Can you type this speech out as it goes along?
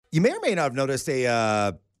You may or may not have noticed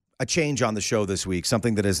a change on the show this week,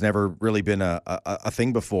 something that has never really been a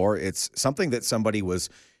thing before. It's something that somebody was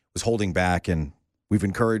holding back, and we've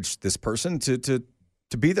encouraged this person to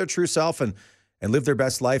be their true self and live their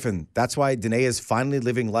best life. And that's why Danae is finally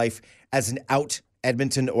living life as an out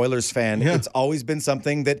Edmonton Oilers fan. Yeah. It's always been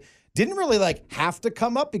something that didn't really have to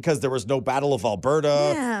come up because there was no Battle of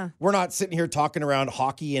Alberta. Yeah. We're not sitting here talking around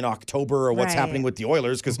hockey in October or what's happening with the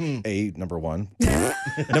Oilers because number one,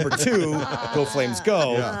 number two, go Flames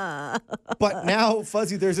go. Yeah. But now,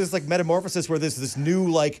 Fuzzy, there's this metamorphosis where there's this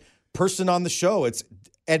new person on the show. It's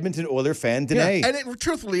Edmonton Oiler fan Danae. Yeah. And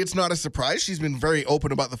truthfully, it's not a surprise. She's been very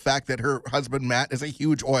open about the fact that her husband, Matt, is a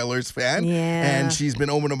huge Oilers fan. Yeah. And she's been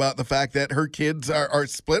open about the fact that her kids are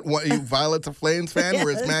split. Violet's a Flames fan,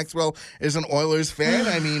 whereas Maxwell is an Oilers fan.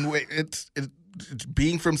 I mean, it's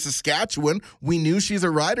being from Saskatchewan, we knew she's a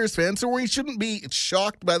Riders fan, so we shouldn't be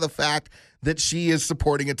shocked by the fact that she is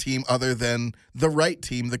supporting a team other than the right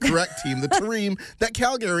team, the correct team, the team that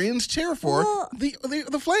Calgarians cheer for,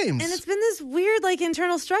 the Flames. And it's been this weird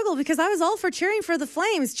internal struggle because I was all for cheering for the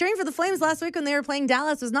Flames. Cheering for the Flames last week when they were playing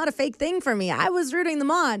Dallas was not a fake thing for me. I was rooting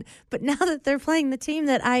them on. But now that they're playing the team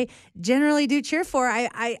that I generally do cheer for,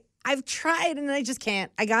 I've tried and I just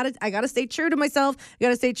can't. I gotta stay true to myself. I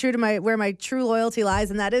gotta stay true to where my true loyalty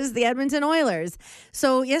lies, and that is the Edmonton Oilers.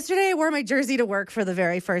 So yesterday I wore my jersey to work for the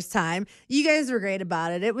very first time. You guys were great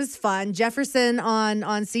about it. It was fun. Jefferson on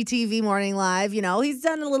CTV Morning Live, he's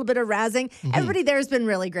done a little bit of razzing. Mm-hmm. Everybody there has been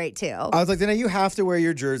really great too. I was like, Dana, you have to wear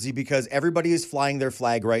your jersey because everybody is flying their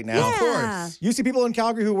flag right now. Yeah. Of course. You see people in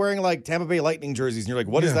Calgary who are wearing Tampa Bay Lightning jerseys, and you're like,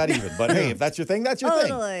 what is that even? But hey, if that's your thing, that's your thing.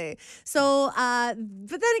 Totally. So, but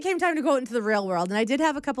then it came time to go into the real world, and I did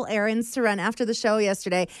have a couple errands to run after the show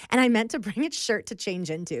yesterday, and I meant to bring a shirt to change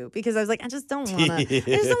into because I was like, I just don't want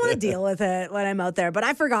to deal with it when I'm out there, but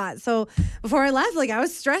I forgot. So before I left, I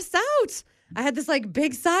was stressed out. I had this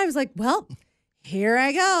big sigh. I was like, well, here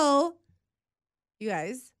I go. You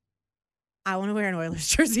guys, I want to wear an Oilers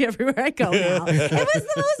jersey everywhere I go now. It was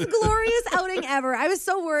the most glorious outing ever. I was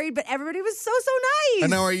so worried, but everybody was so nice.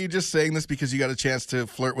 And now are you just saying this because you got a chance to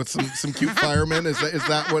flirt with some cute firemen? Is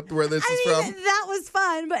that where this is from? That was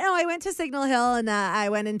fun. But no, I went to Signal Hill and I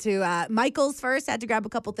went into Michael's first. Had to grab a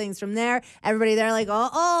couple things from there. Everybody there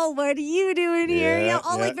oh, what are you doing here?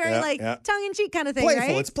 Very tongue-in-cheek kind of thing, playful,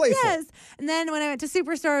 right? It's playful. Yes. And then when I went to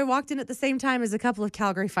Superstore, I walked in at the same time as a couple of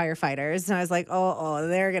Calgary firefighters. And I was like, oh,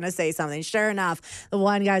 they're going to say something. Sure enough, the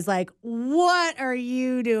one guy's like, what are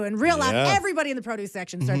you doing? Real loud. Everybody in the produce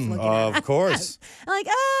section starts looking at us. Of course. I'm like,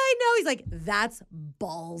 I know. He's like, that's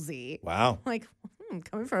ballsy. Wow. I'm like,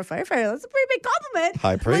 coming from a firefighter, that's a pretty big compliment.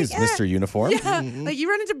 High praise, Mr. Uniform. Yeah, you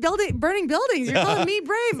run into burning buildings. You're calling me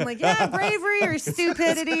brave. I'm like, yeah, bravery or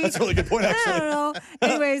stupidity. That's a really good point, actually. I don't know.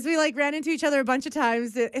 Anyways, we ran into each other a bunch of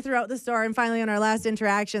times throughout the store, and finally on our last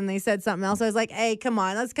interaction, they said something else. I was like, hey, come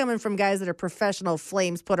on, that's coming from guys that are professional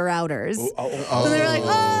Flames putter-outers. So they were like,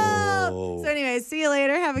 oh. So anyways, see you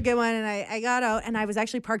later. Have a good one. And I got out, and I was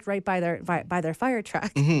actually parked right by their fire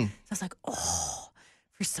truck. Mm-hmm. So I was like,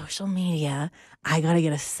 for social media, I got to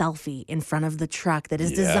get a selfie in front of the truck that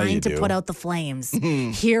is designed to put out the flames.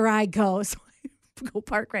 Here I go. So I go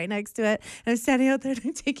park right next to it. And I'm standing out there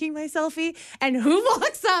taking my selfie. And who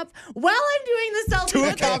walks up while I'm doing the selfie?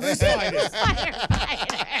 Two Calgary firefighters.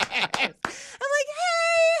 I'm like,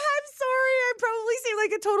 hey, I'm sorry. I probably seem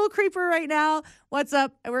like a total creeper right now. What's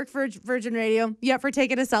up? I work for Virgin Radio. You up for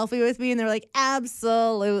taking a selfie with me? And they're like,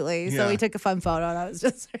 absolutely. So we took a fun photo. And that was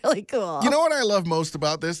just really cool. You know what I love most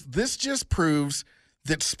about this? This just proves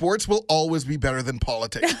that sports will always be better than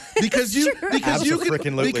politics because you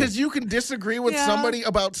can disagree with somebody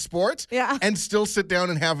about sports and still sit down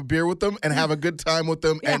and have a beer with them and have a good time with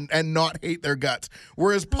them and not hate their guts.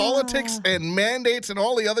 Whereas politics and mandates and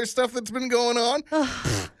all the other stuff that's been going on,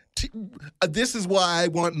 this is why I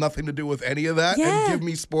want nothing to do with any of that and give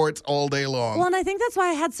me sports all day long. Well, and I think that's why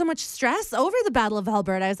I had so much stress over the Battle of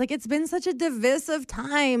Alberta. I was like, it's been such a divisive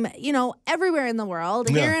time, everywhere in the world.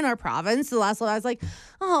 Here in our province, the last one, I was like,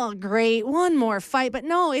 oh, great, one more fight. But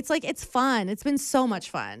no, it's fun. It's been so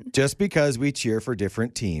much fun. Just because we cheer for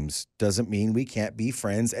different teams doesn't mean we can't be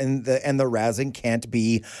friends, and the razzing can't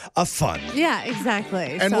be a fun. Yeah,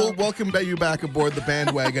 exactly. And we'll welcome you back aboard the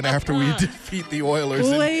bandwagon after we defeat the Oilers.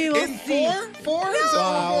 In four?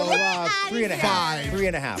 No. 3.5.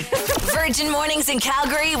 3.5. Virgin Mornings in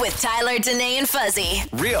Calgary with Tyler, Danae, and Fuzzy.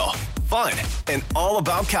 Real, fun, and all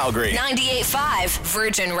about Calgary. 98.5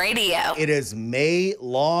 Virgin Radio. It is May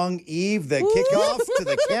Long Eve. The kickoff to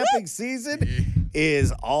the camping season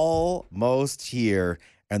is almost here.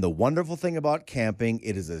 And the wonderful thing about camping,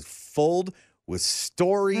 it is as filled with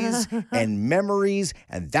stories and memories,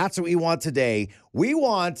 and that's what we want today. We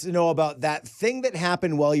want to know about that thing that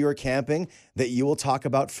happened while you were camping that you will talk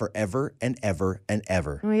about forever and ever and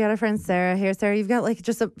ever. We got our friend Sarah here. Sarah, you've got like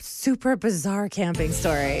just a super bizarre camping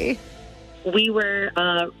story. We were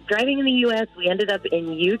driving in the U.S. We ended up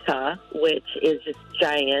in Utah, which is just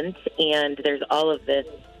giant, and there's all of this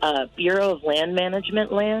Bureau of Land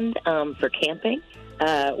Management land for camping.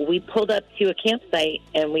 We pulled up to a campsite,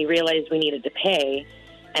 and we realized we needed to pay.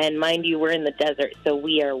 And mind you, we're in the desert, so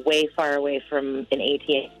we are way far away from an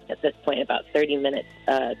ATM at this point, about 30 minutes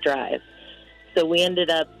drive. So we ended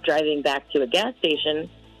up driving back to a gas station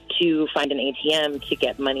to find an ATM to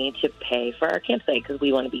get money to pay for our campsite because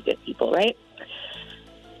we want to be good people, right?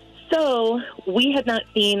 So we had not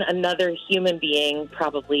seen another human being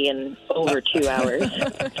probably in over 2 hours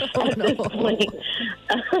at this point.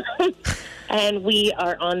 And we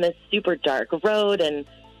are on this super dark road, and,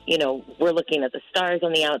 you know, we're looking at the stars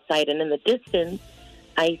on the outside, and in the distance,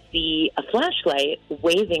 I see a flashlight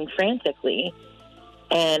waving frantically,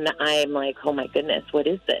 and I'm like, oh, my goodness, what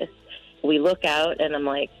is this? We look out, and I'm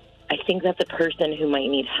like, I think that's a person who might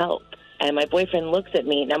need help. And my boyfriend looks at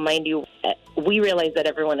me. Now, mind you, we realize that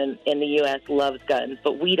everyone in the U.S. loves guns,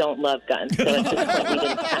 but we don't love guns. So at this point, we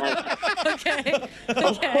didn't have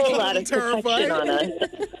a whole lot of protection on us.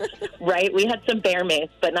 Right? We had some bear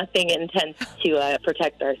mace, but nothing intense to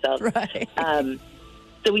protect ourselves. Right.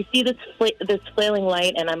 So we see this flailing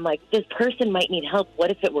light, and I'm like, this person might need help.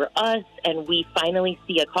 What if it were us? And we finally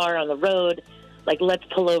see a car on the road. Like, let's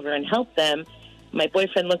pull over and help them. My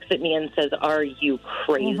boyfriend looks at me and says, are you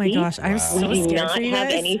crazy? Oh, my gosh. I'm so scared for you We do not have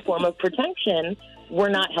guys. any form of protection. We're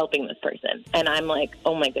not helping this person. And I'm like,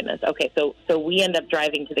 oh, my goodness. Okay, so we end up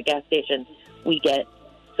driving to the gas station. We get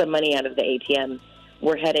some money out of the ATM.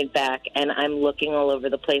 We're heading back, and I'm looking all over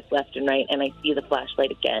the place left and right, and I see the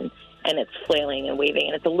flashlight again, and it's flailing and waving,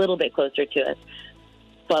 and it's a little bit closer to us.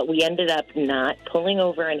 But we ended up not pulling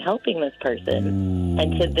over and helping this person.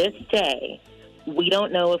 And to this day, we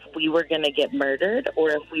don't know if we were going to get murdered or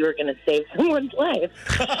if we were going to save someone's life.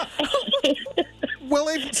 Well,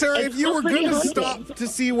 if you were going to stop to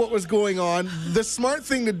see what was going on, the smart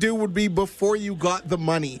thing to do would be before you got the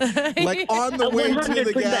money, like on the way to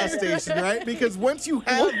the gas station, right? Because once you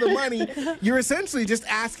have the money, you're essentially just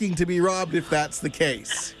asking to be robbed if that's the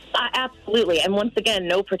case. Absolutely. And once again,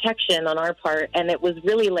 no protection on our part. And it was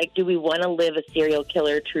really like, do we want to live a serial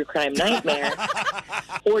killer true crime nightmare?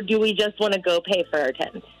 Or do we just want to go pay for our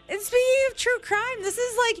tent? And speaking of true crime, this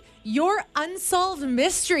is like your unsolved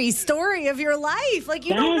mystery story of your life. Like,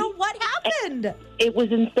 you don't know what happened. It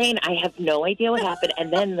was insane. I have no idea what happened.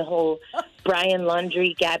 And then the whole Brian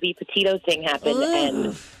Laundrie, Gabby Petito thing happened.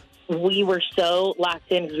 And we were so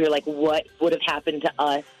locked in because we were like, what would have happened to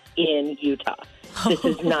us in Utah? This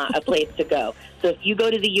is not a place to go. So if you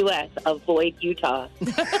go to the U.S., avoid Utah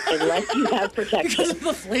unless you have protection. Because of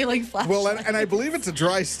the flailing flashlight. Well, and I believe it's a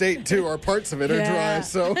dry state, too, or parts of it are dry.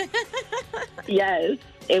 So, yes,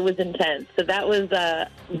 it was intense. So that was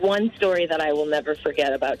one story that I will never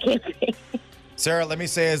forget about camping. Sarah, let me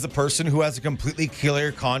say, as the person who has a completely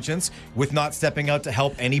clear conscience with not stepping out to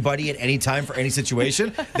help anybody at any time for any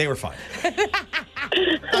situation, they were fine.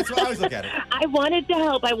 That's what I always look at it. I wanted to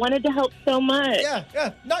help. I wanted to help so much.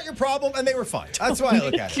 Yeah, not your problem, and they were fine. That's why I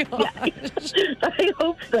look at it. I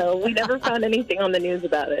hope so. We never found anything on the news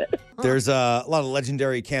about it. There's a lot of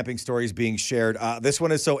legendary camping stories being shared. This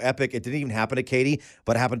one is so epic, it didn't even happen to Katie,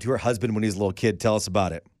 but it happened to her husband when he was a little kid. Tell us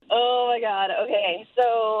about it. Oh, my God. Okay,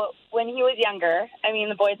 so when he was younger, I mean,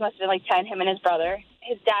 the boys must have been like 10, him and his brother.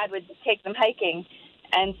 His dad would take them hiking.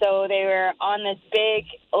 And so they were on this big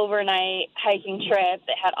overnight hiking trip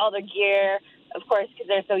that had all their gear. Of course, because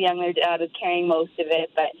they're so young, their dad was carrying most of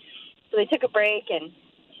it. But so they took a break, and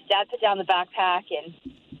his dad put down the backpack. And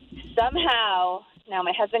somehow, now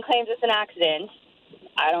my husband claims it's an accident.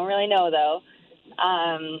 I don't really know, though.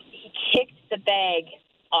 He kicked the bag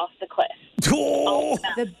off the cliff. Oh.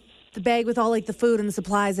 The bag with all like the food and the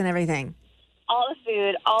supplies and everything. All the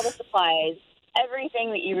food, all the supplies,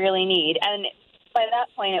 everything that you really need. And by that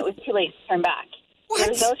point, it was too late to turn back. What? There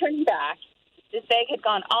was no turning back. This bag had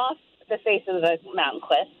gone off the face of the mountain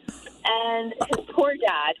cliff. And his poor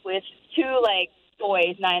dad, with two,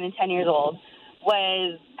 boys, 9 and 10 years old,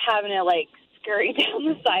 was having to, scurry down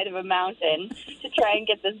the side of a mountain to try and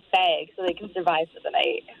get this bag so they can survive for the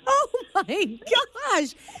night. Oh, my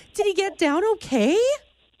gosh. Did he get down okay?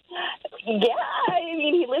 Yeah, I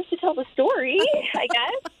mean, he lives to tell the story, I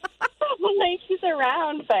guess. He's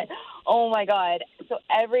around, but oh my God. So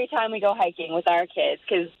every time we go hiking with our kids,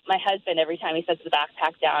 because my husband, every time he sets the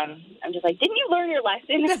backpack down, I'm just like, didn't you learn your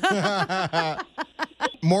lesson?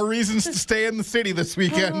 More reasons to stay in the city this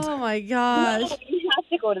weekend. Oh, my gosh. No, you have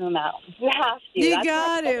to go to the mountains. You have to. You That's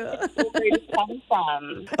got where it's coming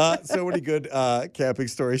from. So many good camping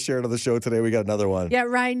stories shared on the show today. We got another one. Yeah,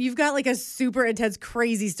 Ryan, you've got like a super intense,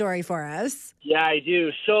 crazy story for us. Yeah, I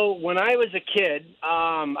do. So when I was a kid,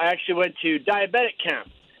 I actually went to diabetic camp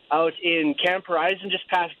out in Camp Horizon, just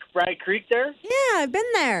past Bragg Creek there. Yeah, I've been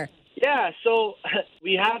there. Yeah, so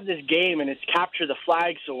we have this game, and it's capture the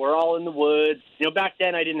flag, so we're all in the woods. You know, back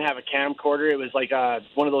then I didn't have a camcorder. It was like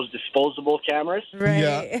one of those disposable cameras. Right.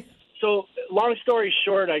 Yeah. So long story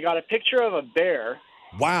short, I got a picture of a bear.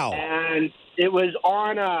 Wow. And it was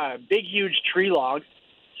on a big, huge tree log.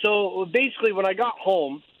 So basically when I got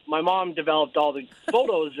home, my mom developed all the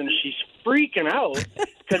photos, and she's freaking out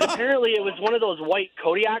because apparently it was one of those white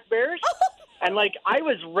Kodiak bears. And, like, I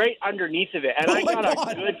was right underneath of it, and I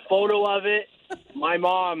got a good photo of it. My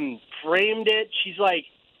mom framed it. She's like,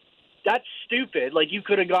 that's stupid. Like, you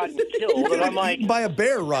could have gotten killed. And I'm like... By a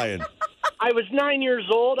bear, Ryan. I was 9 years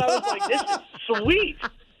old. I was like, this is sweet.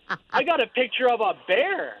 I got a picture of a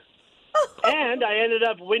bear. And I ended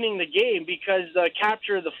up winning the game because the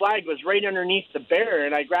capture of the flag was right underneath the bear,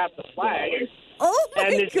 and I grabbed the flag. Oh, my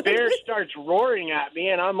And this bear starts roaring at me,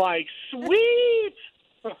 and I'm like, sweet!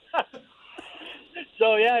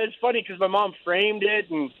 So, yeah, it's funny because my mom framed it,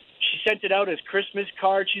 and she sent it out as Christmas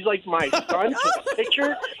card. She's like, my son took a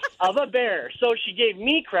picture of a bear. So she gave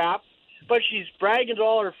me crap, but she's bragging to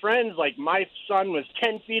all her friends like my son was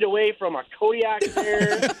 10 feet away from a Kodiak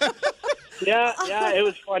bear. Yeah, it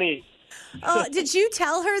was funny. Did you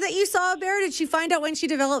tell her that you saw a bear? Did she find out when she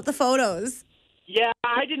developed the photos? Yeah,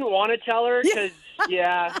 I didn't want to tell her because,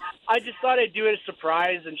 I just thought I'd do it as a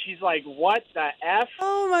surprise. And she's like, what the F?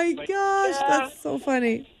 Oh, my gosh. That's so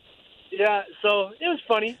funny. Yeah, so it was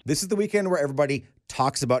funny. This is the weekend where everybody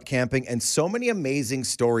talks about camping, and so many amazing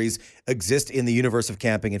stories exist in the universe of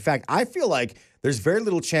camping. In fact, I feel like there's very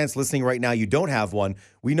little chance listening right now you don't have one.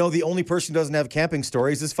 We know the only person who doesn't have camping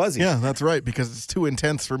stories is Fuzzy. Yeah, that's right, because it's too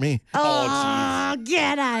intense for me. Oh,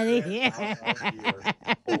 get out of here.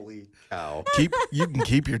 Holy cow. You can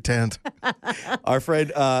keep your tent. Our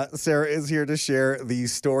friend Sarah is here to share the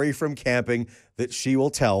story from camping that she will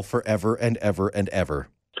tell forever and ever and ever.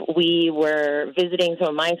 We were visiting some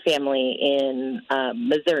of my family in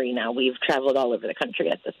Missouri now. We've traveled all over the country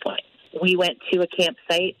at this point. We went to a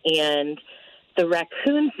campsite, and the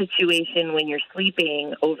raccoon situation when you're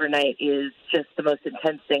sleeping overnight is just the most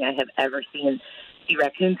intense thing I have ever seen. The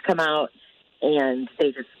raccoons come out, and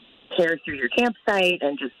they just tear through your campsite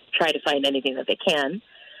and just try to find anything that they can.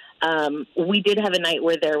 We did have a night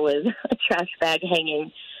where there was a trash bag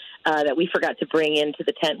hanging that we forgot to bring into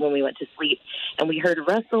the tent when we went to sleep. And we heard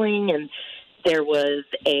rustling, and there was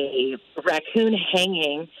a raccoon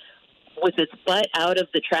hanging with its butt out of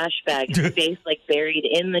the trash bag, its face like buried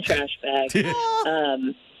in the trash bag,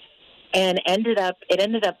 and ended up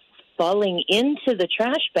falling into the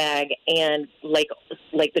trash bag, and like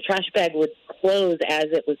the trash bag would close as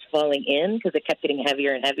it was falling in because it kept getting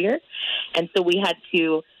heavier and heavier. And so we had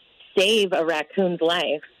to save a raccoon's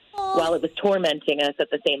life while it was tormenting us at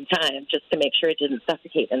the same time, just to make sure it didn't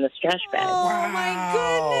suffocate in this trash bag. Oh,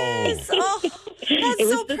 my goodness. Oh, that's it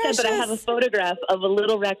was so so precious. sad, but I have a photograph of a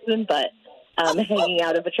little raccoon butt hanging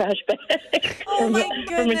out of a trash bag Oh, my from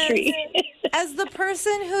goodness. a tree. As the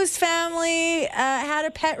person whose family had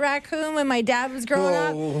a pet raccoon when my dad was growing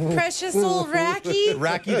up, precious old Racky.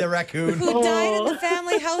 Racky the raccoon. Who died in the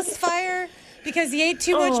family house fire because he ate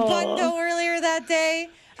too much bundo earlier that day.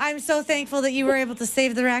 I'm so thankful that you were able to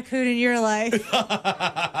save the raccoon in your life.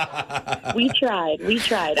 We tried.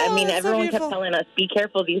 I mean, everyone kept telling us, be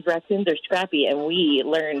careful, these raccoons are scrappy, and we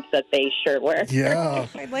learned that they sure were. Yeah.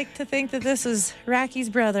 I'd like to think that this was Racky's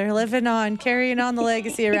brother living on, carrying on the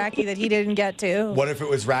legacy of Racky that he didn't get to. What if it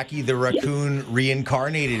was Racky the raccoon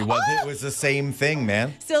reincarnated? It was the same thing,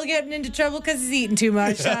 man. Still getting into trouble because he's eating too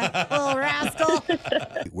much, huh? Little rascal.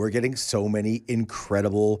 We're getting so many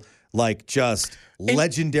incredible, just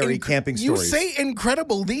legendary camping stories. You say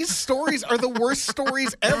incredible. These stories are the worst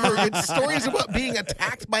stories ever. It's stories about being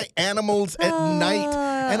attacked by animals at night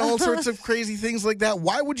and all sorts of crazy things like that.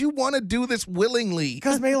 Why would you want to do this willingly?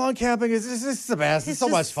 Because Maylon camping is the best. It's so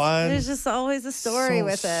much fun. There's just always a story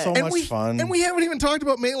with it. So much fun. And we haven't even talked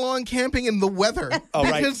about Maylon camping and the weather.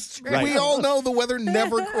 Because we all know the weather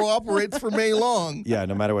never cooperates for Maylon. Yeah,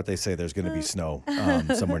 no matter what they say, there's going to be snow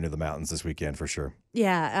somewhere near the mountains this weekend for sure.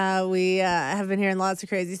 Yeah, we have been hearing lots of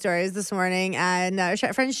crazy stories this morning, and our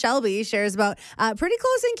friend Shelby shares about a pretty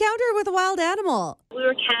close encounter with a wild animal. We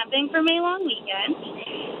were camping for Maylon weekend,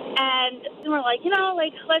 and we were like,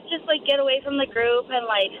 let's just get away from the group and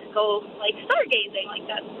go stargazing.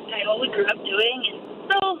 That's kind of what we grew up doing. And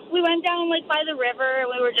So we went down, like, by the river, and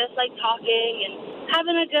we were just, like, talking and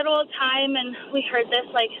having a good old time, and we heard this,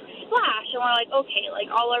 like, splash, and we're like, okay, like,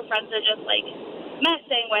 all our friends are just, like,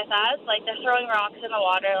 messing with us, like, they're throwing rocks in the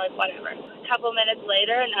water, like, whatever. A couple minutes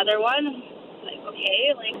later, another one, like,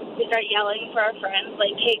 okay, like, we start yelling for our friends,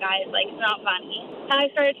 like, hey, guys, like, it's not funny. And I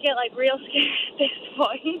started to get, like, real scared at this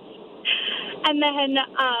point. And then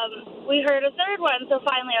we heard a third one, so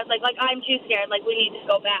finally I was like, I'm too scared, like, we need to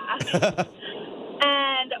go back.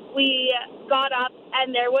 And we got up,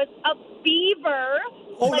 and there was a beaver.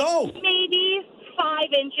 Oh, no. Maybe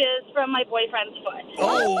 5 inches from my boyfriend's foot.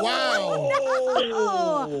 Oh, wow.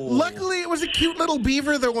 Oh, no. Luckily, it was a cute little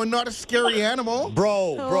beaver, though, and not a scary animal.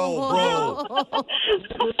 Bro.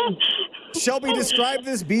 Shelby, describe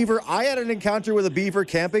this beaver. I had an encounter with a beaver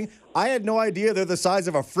camping. I had no idea they're the size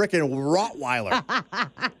of a frickin' Rottweiler.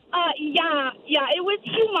 Yeah, it was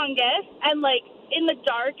humongous, and, like, in the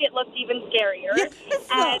dark, it looked even scarier. Yes.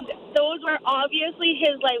 And those were obviously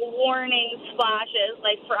his, like, warning splashes,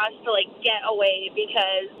 like, for us to, like, get away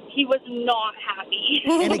because he was not happy.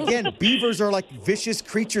 And again, beavers are like vicious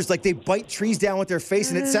creatures. Like, they bite trees down with their face,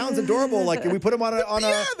 and it sounds adorable. Like, we put them on They're on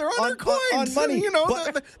their coins. on money. You know,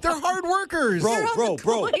 they're hard workers.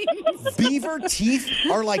 Bro. Beaver teeth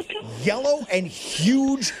are like yellow and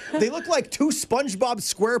huge. They look like 2 SpongeBob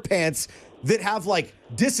SquarePants that have like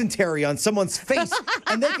dysentery on someone's face,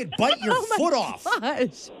 and they could bite your foot off.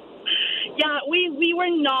 Gosh. Yeah, we were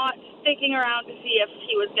not sticking around to see if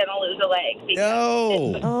he was going to lose a leg.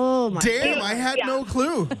 No. Oh, my Damn, God. I had no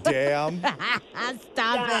clue. Damn.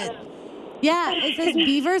 Stop it. Yeah, it says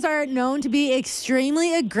beavers are known to be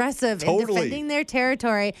extremely aggressive in defending their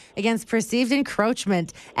territory against perceived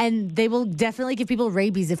encroachment, and they will definitely give people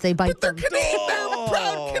rabies if they bite them. They're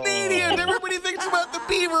proud Canadian. Everybody thinks about the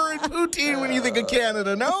beaver and poutine when you think of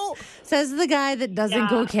Canada, no? Says the guy that doesn't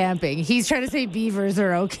go camping. He's trying to say beavers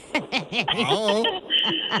are okay. Oh.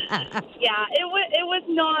 Yeah, it was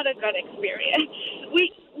not a good experience.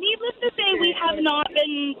 Needless to say, we have not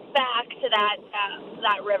been back to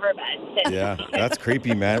that riverbed since. Yeah, that's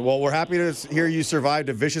creepy, man. Well, we're happy to hear you survived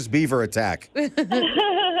a vicious beaver attack. Thank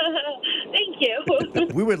you.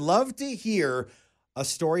 We would love to hear a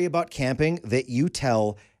story about camping that you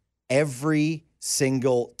tell every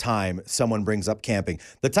single time someone brings up camping.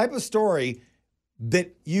 The type of story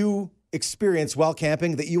that you experience while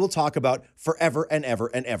camping that you will talk about forever and ever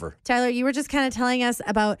and ever. Tyler, you were just kind of telling us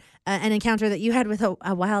about an encounter that you had with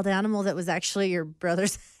a wild animal that was actually your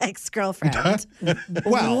brother's ex-girlfriend.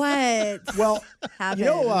 Well, what? Well, happened? you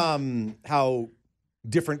know how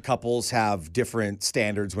different couples have different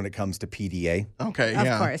standards when it comes to PDA? Okay,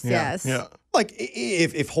 Of course, yes. Yeah. Like,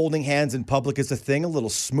 if holding hands in public is a thing, a little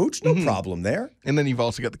smooch, no problem there. And then you've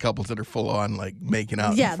also got the couples that are full on, like, making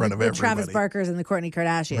out in front of the everybody. Travis Barkers and the Kourtney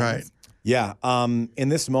Kardashians. Right. Yeah. In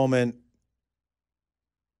this moment,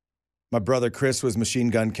 my brother Chris was Machine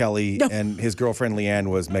Gun Kelly, and his girlfriend Leanne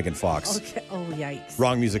was Megan Fox. Okay. Oh, yikes.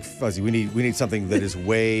 Wrong music, Fuzzy. We need something that is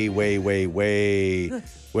way.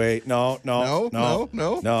 No.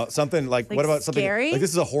 Something like what about something scary? like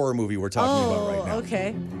this is a horror movie we're talking about right now.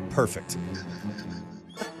 Okay. Perfect.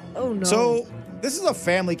 Oh no. So this is a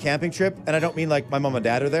family camping trip, and I don't mean like my mom and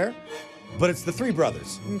dad are there, but it's the 3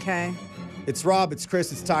 brothers. Okay. It's Rob, it's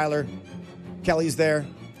Chris, it's Tyler. Kelly's there.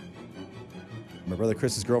 My brother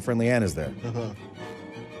Chris's girlfriend Leanne is there.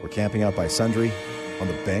 We're camping out by Sundre on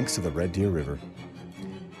the banks of the Red Deer River.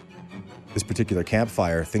 This particular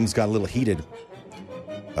campfire, things got a little heated.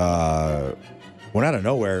 When out of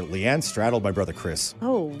nowhere, Leanne straddled my brother Chris.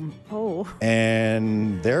 Oh.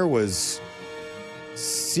 And there was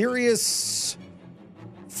serious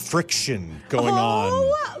friction going on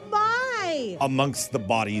Oh my! amongst the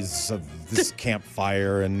bodies of this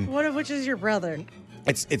campfire. And Which is your brother?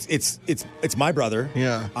 it's my brother.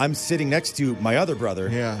 Yeah. I'm sitting next to my other brother.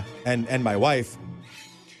 Yeah. And my wife.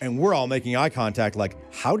 And we're all making eye contact like,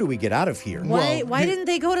 how do we get out of here? Why didn't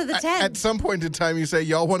they go to the tent? At some point in time, you say,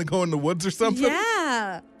 y'all want to go in the woods or something?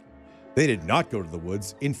 Yeah. They did not go to the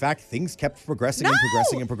woods. In fact, things kept progressing and No!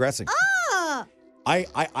 progressing and progressing. Ah!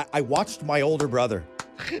 I watched my older brother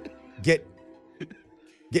get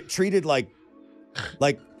treated like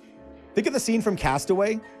think of the scene from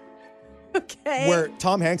Castaway Okay. where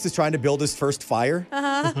Tom Hanks is trying to build his first fire.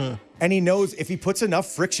 And he knows if he puts enough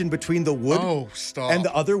friction between the wood and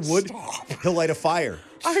the other wood, he'll light a fire.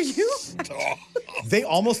 Are you? Stop. They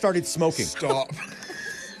almost started smoking. Stop.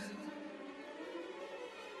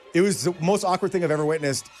 It was the most awkward thing I've ever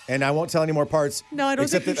witnessed, and I won't tell any more parts. No, I don't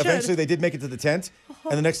Except think that you should. eventually they did make it to the tent,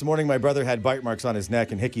 and the next morning my brother had bite marks on his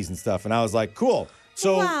neck and hickeys and stuff, and I was like, cool,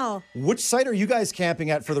 So, which site are you guys camping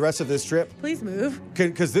at for the rest of this trip? Please move.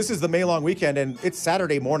 Because this is the May long weekend, and it's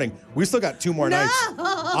Saturday morning. We still got 2 more nights.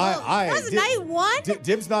 That's night 1?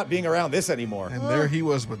 Dib's not being around this anymore. And there he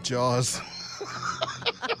was with Jaws.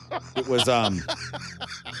 It was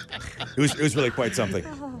it was really quite something.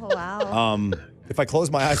 Oh, wow. If I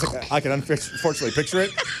close my eyes, I can unfortunately picture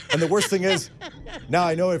it. And the worst thing is, now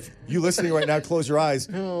I know if you listening right now, close your eyes.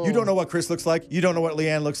 You don't know what Chris looks like. You don't know what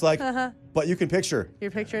Leanne looks like. But you can picture.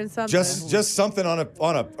 You're picturing something. Just something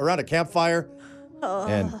around a campfire.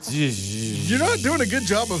 And you're not doing a good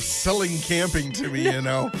job of selling camping to me, you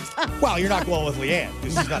know. Well, you're not going with Leanne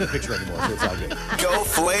because she's not a picture anymore, so it's all good. Go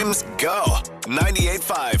Flames, go!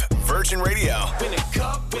 98.5 Virgin Radio. Win a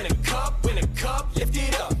cup, win a cup, win a cup, lift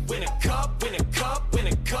it up. Win a cup, win a cup, win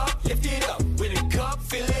a cup, lift it up. Win a cup,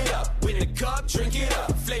 fill it up. Win a cup, drink it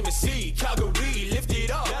up. Flame and sea, Calgary, lift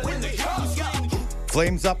it up. Win the cup.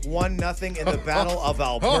 Flames up 1-0 in the Battle of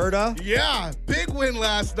Alberta. Yeah, big win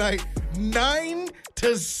last night.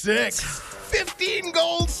 9-6. 15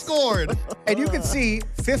 goals scored. And you can see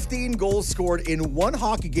 15 goals scored in one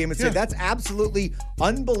hockey game and say that's absolutely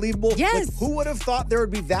unbelievable. Yes. Like, who would have thought there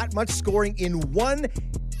would be that much scoring in one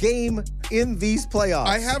game in these playoffs?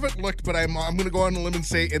 I haven't looked, but I'm going to go on a limb and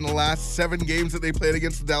say in the last 7 games that they played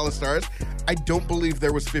against the Dallas Stars, I don't believe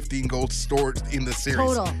there was 15 goals scored in the series.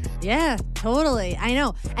 Total. Yeah, totally. I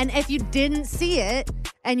know. And if you didn't see it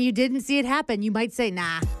and you didn't see it happen, you might say,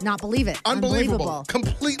 nah, not believe it. Unbelievable.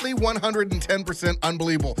 Completely 110%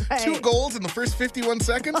 unbelievable. Hey. 2 goals in the first 51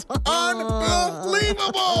 seconds.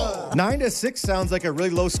 Unbelievable. 9-6 sounds like a really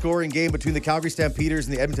low scoring game between the Calgary Stampeders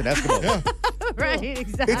and the Edmonton Eskimos. Yeah. Right,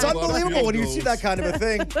 exactly. It's unbelievable when you see that kind of a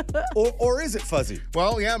thing. Or is it, Fuzzy?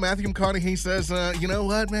 Well, yeah, Matthew McConaughey says, you know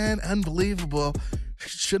what, man? Unbelievable.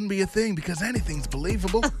 Shouldn't be a thing because anything's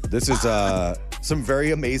believable. This is some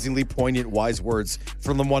very amazingly poignant, wise words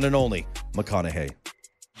from the one and only McConaughey.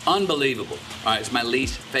 Unbelievable. All right, it's my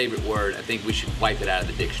least favorite word. I think we should wipe it out of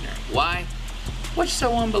the dictionary. Why? What's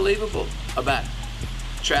so unbelievable about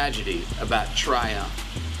tragedy, about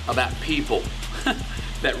triumph, about people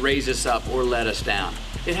that raise us up or let us down?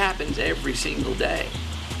 It happens every single day.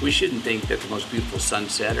 We shouldn't think that the most beautiful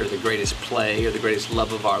sunset or the greatest play or the greatest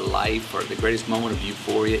love of our life or the greatest moment of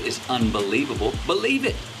euphoria is unbelievable. Believe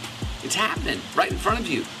it. It's happening right in front of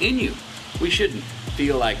you, in you. We shouldn't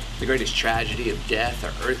feel like the greatest tragedy of death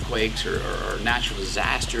or earthquakes or natural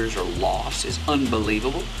disasters or loss is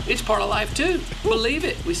unbelievable. It's part of life too. Believe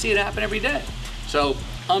it. We see it happen every day. So,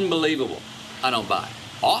 unbelievable. I don't buy it.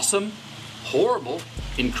 Awesome, horrible,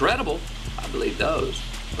 incredible. I believe those.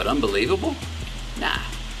 But unbelievable? Nah.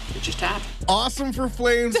 It just happened. Awesome for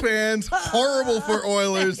Flames fans. Horrible for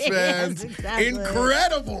Oilers fans. Yes, exactly.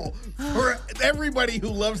 Incredible for everybody who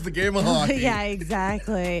loves the game of hockey. Yeah,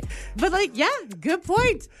 exactly. But good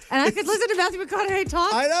point. And I could listen to Matthew McConaughey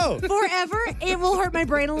talk. I know. Forever. It will hurt my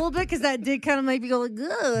brain a little bit because that did kind of make me go like,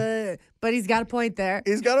 ugh. But he's got a point there.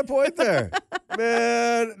 He's got a point there.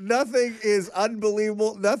 Man, nothing is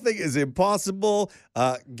unbelievable. Nothing is impossible.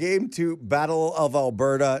 Game 2, Battle of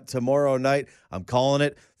Alberta tomorrow night. I'm calling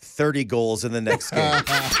it 30 goals in the next game.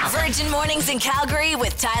 Virgin Mornings in Calgary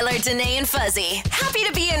with Tyler, Danae, and Fuzzy. Happy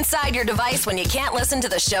to be inside your device when you can't listen to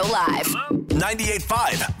the show live.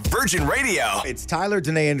 98.5 Virgin Radio. It's Tyler,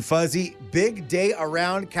 Danae, and Fuzzy. Big day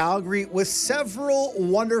around Calgary with several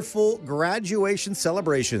wonderful graduation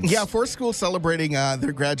celebrations. Yeah, 4 schools celebrating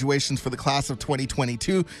their graduations for the class of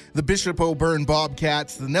 2022. The Bishop O'Byrne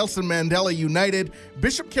Bobcats, the Nelson Mandela United,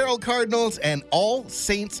 Bishop Carroll Cardinals, and All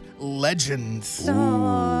Saints Legends.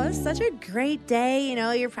 Oh, such a great day. You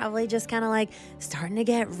know, you're probably just kind of like starting to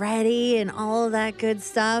get ready and all of that good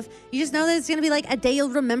stuff. You just know that it's going to be like a day you'll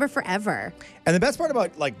remember forever. And the best part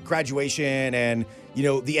about like graduation and, you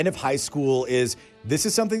know, the end of high school is this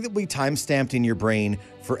is something that will be time-stamped in your brain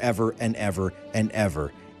forever and ever and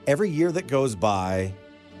ever. Every year that goes by,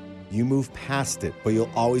 you move past it, but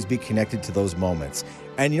you'll always be connected to those moments.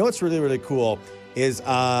 And you know what's really, really cool is the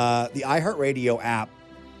iHeartRadio app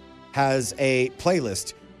has a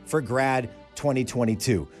playlist for Grad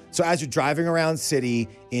 2022. So as you're driving around city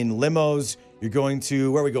in limos, you're going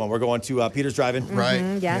to, where are we going? We're going to Peters Drive-In. Right.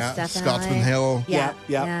 Mm-hmm, yes, definitely. Scotsman Hill. Yeah.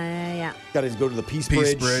 Got to go to the Peace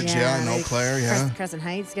Bridge. In Eau Claire, yeah. Crescent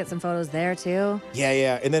Heights, get some photos there too.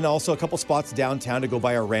 Yeah. And then also a couple spots downtown to go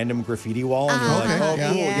by a random graffiti wall. And you're like, oh,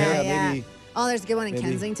 cool. Maybe. Oh, there's a good one in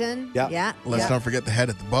Kensington. Yeah. Let's not forget the head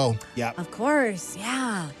at the bow. Yeah. Of course,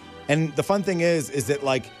 yeah. And the fun thing is that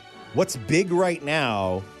like what's big right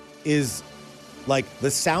now is like the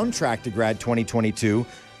soundtrack to Grad 2022.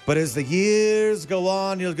 But as the years go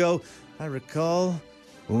on, you'll go, I recall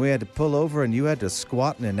when we had to pull over and you had to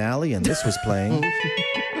squat in an alley and this was playing.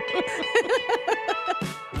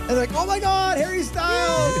 And like, oh my God, Harry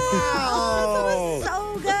Styles! Oh, that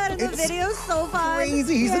was so good. And the video's so fun.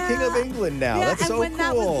 Crazy. He's the king of England now. That's so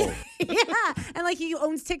cool. And like he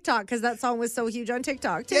owns TikTok because that song was so huge on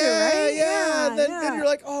TikTok too, Yeah, right? yeah. Then you're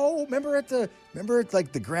like, oh, remember at the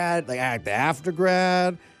grad, like at the after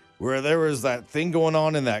grad, where there was that thing going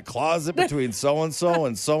on in that closet between so-and-so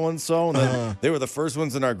and so-and-so. And then they were the first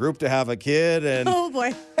ones in our group to have a kid. And oh,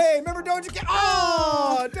 boy. Hey, remember Doja Cat?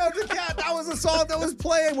 Oh, Doja Cat. That was a song that was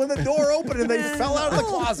playing when the door opened and they fell out of the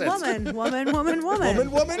closet. Woman. Yeah.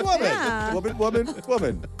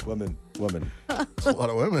 Woman. That's a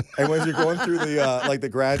lot of women. And when you're going through the the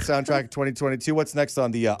grad soundtrack 2022, what's next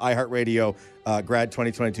on the iHeartRadio grad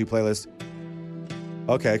 2022 playlist?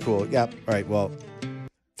 Okay, cool. Yep. All right. Well,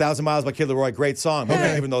 1,000 Miles by Kid Laroi, great song.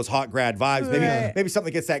 Okay, giving those hot grad vibes. Maybe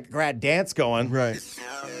something gets that grad dance going. Right.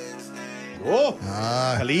 Whoa.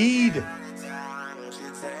 Khalid.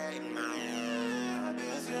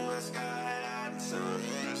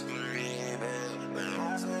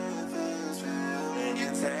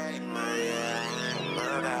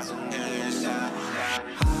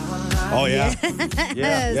 Oh, yeah.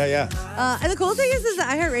 Yeah. And the cool thing is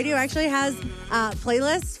that iHeartRadio actually has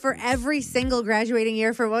playlists for every single graduating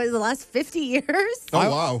year for the last 50 years. Oh,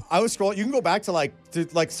 wow. I was scrolling. You can go back to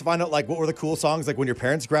find out what were the cool songs when your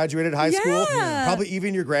parents graduated high school. Probably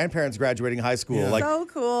even your grandparents graduating high school. Yeah. So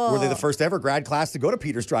cool. Were they the first ever grad class to go to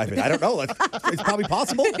Peters Drive-In? I don't know. It's probably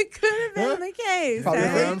possible. It could have been the case. Probably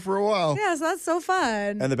been around for a while. Yeah, so that's so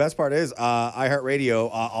fun. And the best part is iHeartRadio,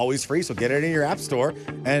 always free, so get it in your app store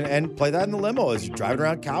and play that in the limo as you're driving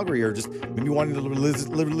around Calgary or just maybe wanting to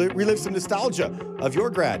relive some nostalgia of your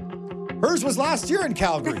grad. Hers was last year in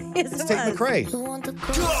Calgary. It's Tate McRae.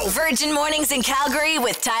 Virgin Mornings in Calgary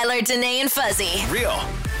with Tyler, Danae, and Fuzzy. Real,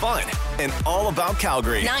 fun, and all about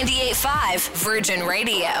Calgary. 98.5 Virgin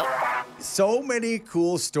Radio. So many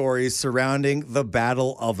cool stories surrounding the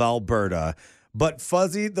Battle of Alberta. But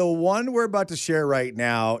Fuzzy, the one we're about to share right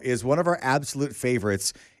now is one of our absolute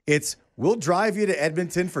favorites. It's we'll drive you to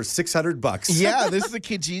Edmonton for $600. Yeah, this is a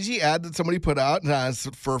Kijiji ad that somebody put out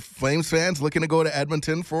for Flames fans looking to go to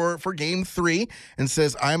Edmonton for Game 3 and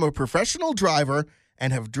says, I'm a professional driver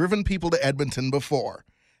and have driven people to Edmonton before.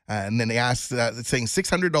 And then they asked, saying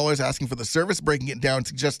 $600, asking for the service, breaking it down,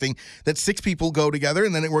 suggesting that 6 people go together,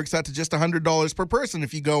 and then it works out to just $100 per person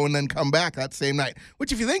if you go and then come back that same night.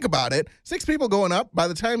 Which, if you think about it, 6 people going up, by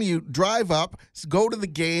the time you drive up, go to the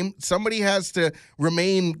game, somebody has to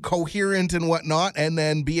remain coherent and whatnot, and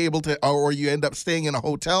then be able to, or you end up staying in a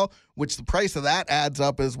hotel, which the price of that adds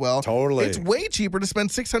up as well. Totally. It's way cheaper to spend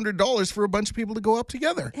 $600 for a bunch of people to go up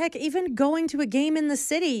together. Heck, even going to a game in the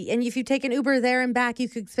city, and if you take an Uber there and back, you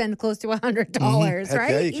could spend close to $100, right?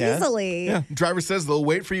 Yeah, you can. Easily. Yeah. Driver says they'll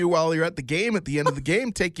wait for you while you're at the game. At the end of the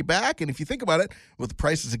game, take you back. And if you think about it, with the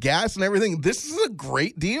prices of gas and everything, this is a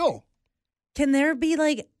great deal. Can there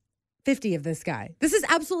be 50 of this guy? This is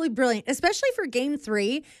absolutely brilliant, especially for Game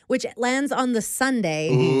 3, which lands on the Sunday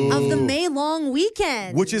of the May long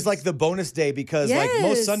weekend. Which is the bonus day because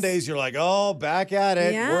most Sundays you're back at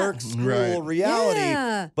it, work, school, reality.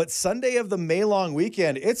 Yeah. But Sunday of the May long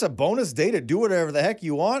weekend, it's a bonus day to do whatever the heck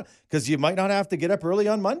you want because you might not have to get up early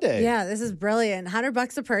on Monday. Yeah, this is brilliant.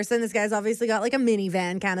 $100 a person. This guy's obviously got a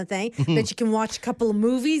minivan kind of thing that you can watch a couple of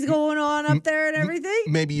movies going on up there and everything.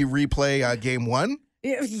 Maybe you replay Game 1.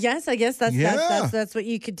 Yes, I guess that's what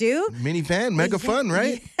you could do. Minivan, mega fun,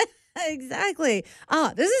 right? Yeah, exactly.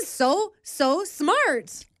 This is so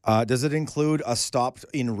smart. Does it include a stop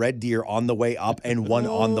in Red Deer on the way up and one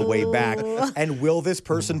on the way back? And will this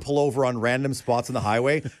person pull over on random spots on the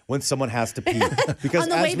highway when someone has to pee? Because on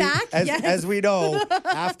the way back, as we know,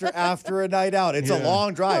 after a night out, it's a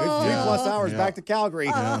long drive. It's 3+ hours back to Calgary.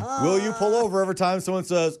 Will you pull over every time someone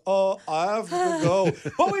says, "Oh, I have to go"?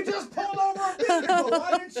 But we just pulled over a vehicle.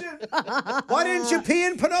 Why didn't you pee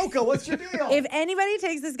in Ponoka? What's your deal? If anybody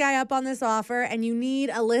takes this guy up on this offer and you need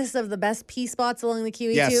a list of the best pee spots along the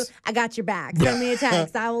QE2, I got your back. Send me a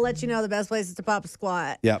text. I will let you know the best places to pop a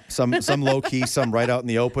squat. Yeah, some low key, some right out in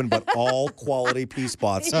the open, but all quality pee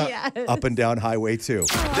spots up and down Highway 2.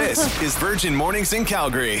 This is Virgin Mornings in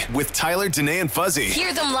Calgary with Tyler, Danae, and Fuzzy.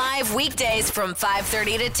 Hear them live weekdays from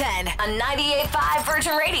 5:30 to 10 on 98.5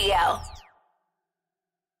 Virgin Radio.